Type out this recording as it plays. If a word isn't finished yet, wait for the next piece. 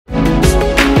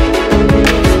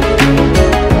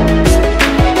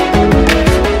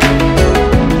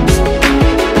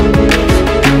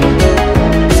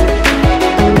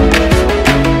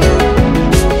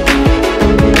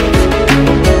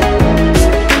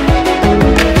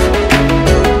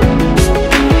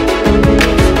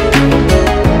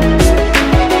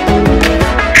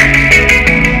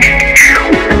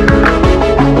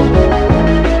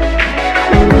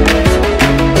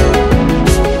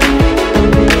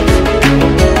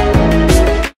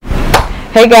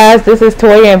Hey guys, this is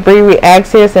Toya and Bree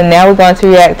Reacts here, so now we're going to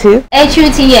react to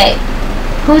HUTA.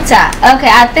 HUTA.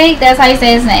 Okay, I think that's how you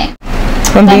say his name.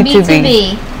 From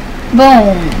B2B.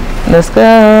 Boom. Let's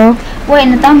go. Wait,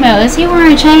 in the thumbnail, is he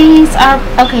wearing chains?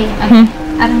 Okay.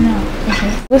 I don't know.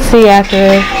 Okay. We'll see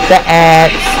after the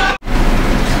ads.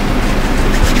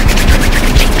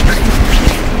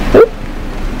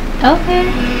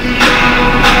 Okay.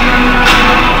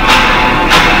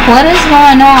 What is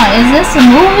going on? Is this a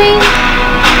movie?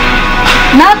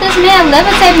 Not this man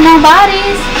levitating on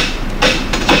bodies.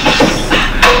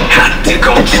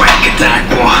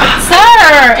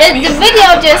 Sir, the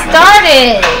video just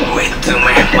started.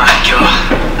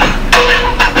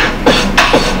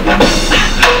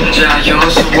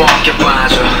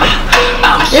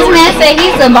 This man said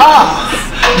he's the boss.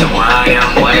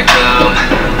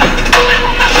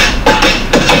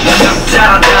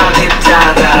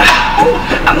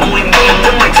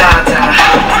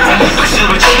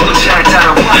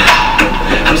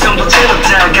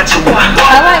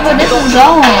 I like where this is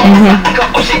going.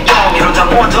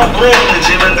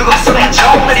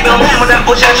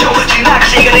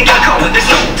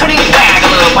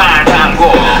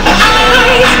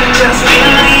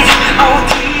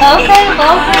 Okay,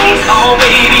 vocals.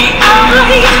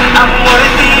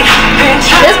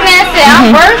 This man said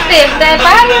I'm worth it. That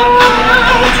body.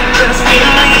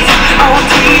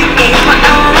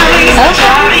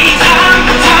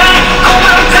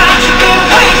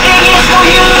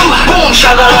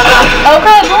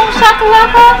 Okay, boom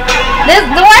shakalaka.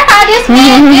 The way how this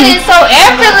man did it so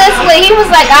effortlessly, he was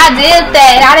like, I did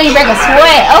that and I didn't break a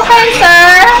sweat. Okay,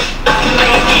 sir.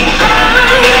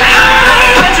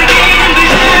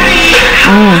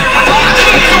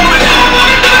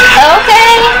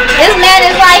 Okay, this man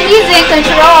is like he's in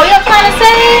control. You know what I'm trying to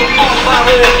say?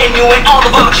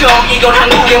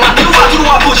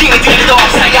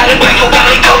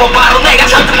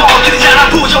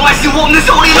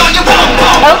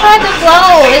 Okay, the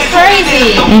flow is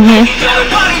crazy.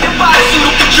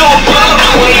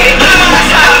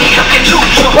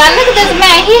 Like, look at this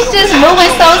man. He's just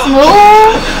moving so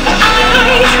smooth.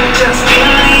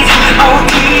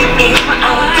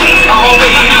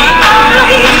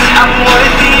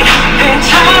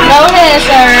 Go ahead,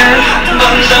 sir.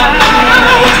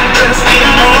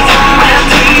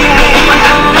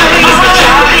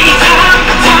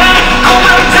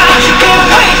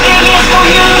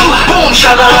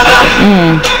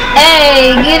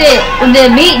 Hey, get it. The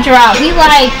beat drop. He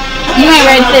like, you ain't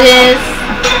ready for this.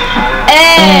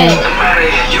 Hey.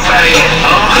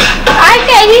 I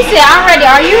can't. He said, I'm ready.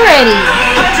 Are you ready?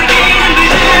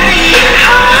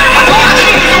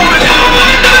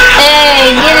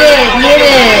 Hey, get it. Get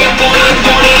it.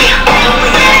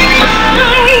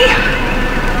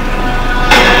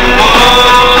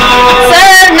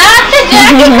 Sir, not the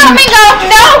jacket coming off.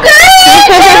 No good.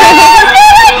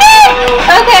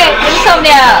 Okay, let's come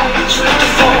down.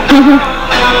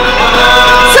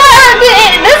 Sir,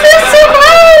 this is too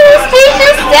close. He's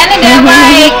just standing there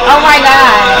like, oh my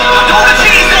god.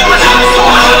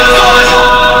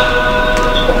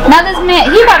 Now this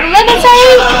man, he about to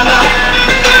levitate?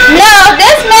 No,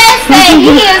 this man said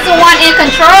he is the one in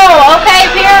control.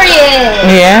 Okay, period.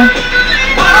 Yeah.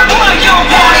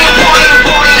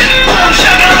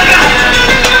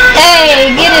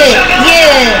 Hey, get it, get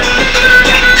it.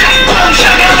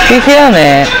 You feeling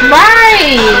it?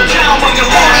 Right.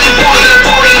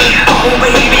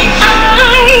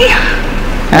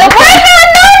 The way how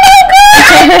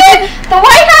the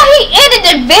way how he ended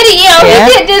the video, he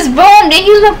did this boom, then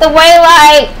he looked away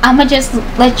like, I'ma just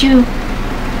let you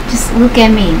just look at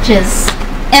me, just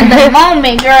in the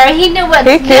moment, girl. He knew what to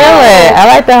do. He killed it. I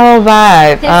like the whole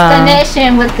vibe. His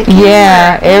connection with the camera.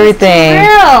 Yeah, everything.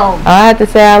 Real. I have to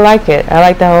say I like it. I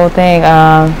like the whole thing.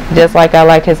 Just like I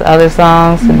like his other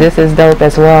songs. This is dope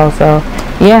as well. So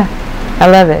yeah, I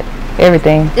love it.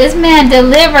 Everything. This man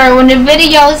delivered. When the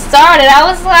video started, I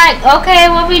was like, okay,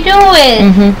 what we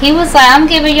doing? He was like, I'm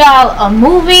giving y'all a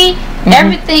movie,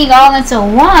 everything all into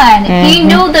one. He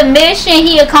knew the mission.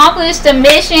 He accomplished the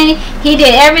mission. He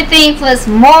did everything plus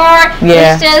more.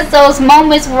 It's just those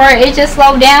moments where it just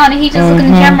slowed down and he just looked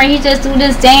in the camera. He just do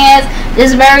this dance.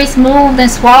 It's very smooth and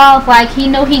suave. Like he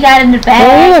knew he got in the bag.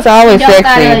 Well, he was always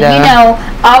sexy, though. You know,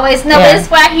 always. No, that's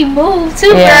why he moved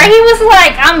too, girl. He was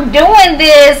like, I'm doing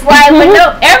this like with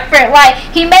no effort. Like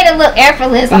he made it look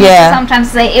effortless.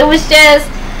 Sometimes say it was just.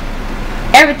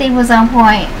 Everything was on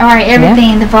point. Alright,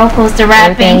 everything, the vocals, the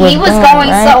rapping. He was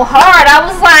going so hard. I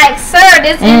was like, sir,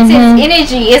 this intense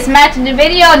energy is matching the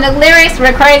video and the lyrics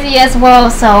were crazy as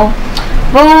well. So,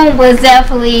 boom was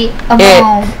definitely a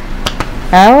boom.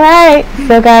 All right.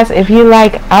 So guys, if you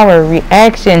like our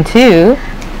reaction to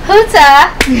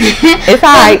HUTA, it's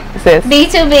alright, sis.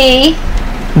 B2B.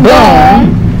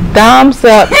 Boom. Thumbs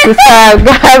up. Subscribe.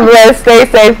 God bless. Stay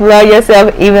safe. Love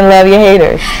yourself. Even love your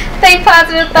haters. Think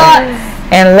positive thoughts.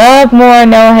 And love more.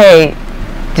 No hate.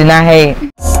 Do not hate.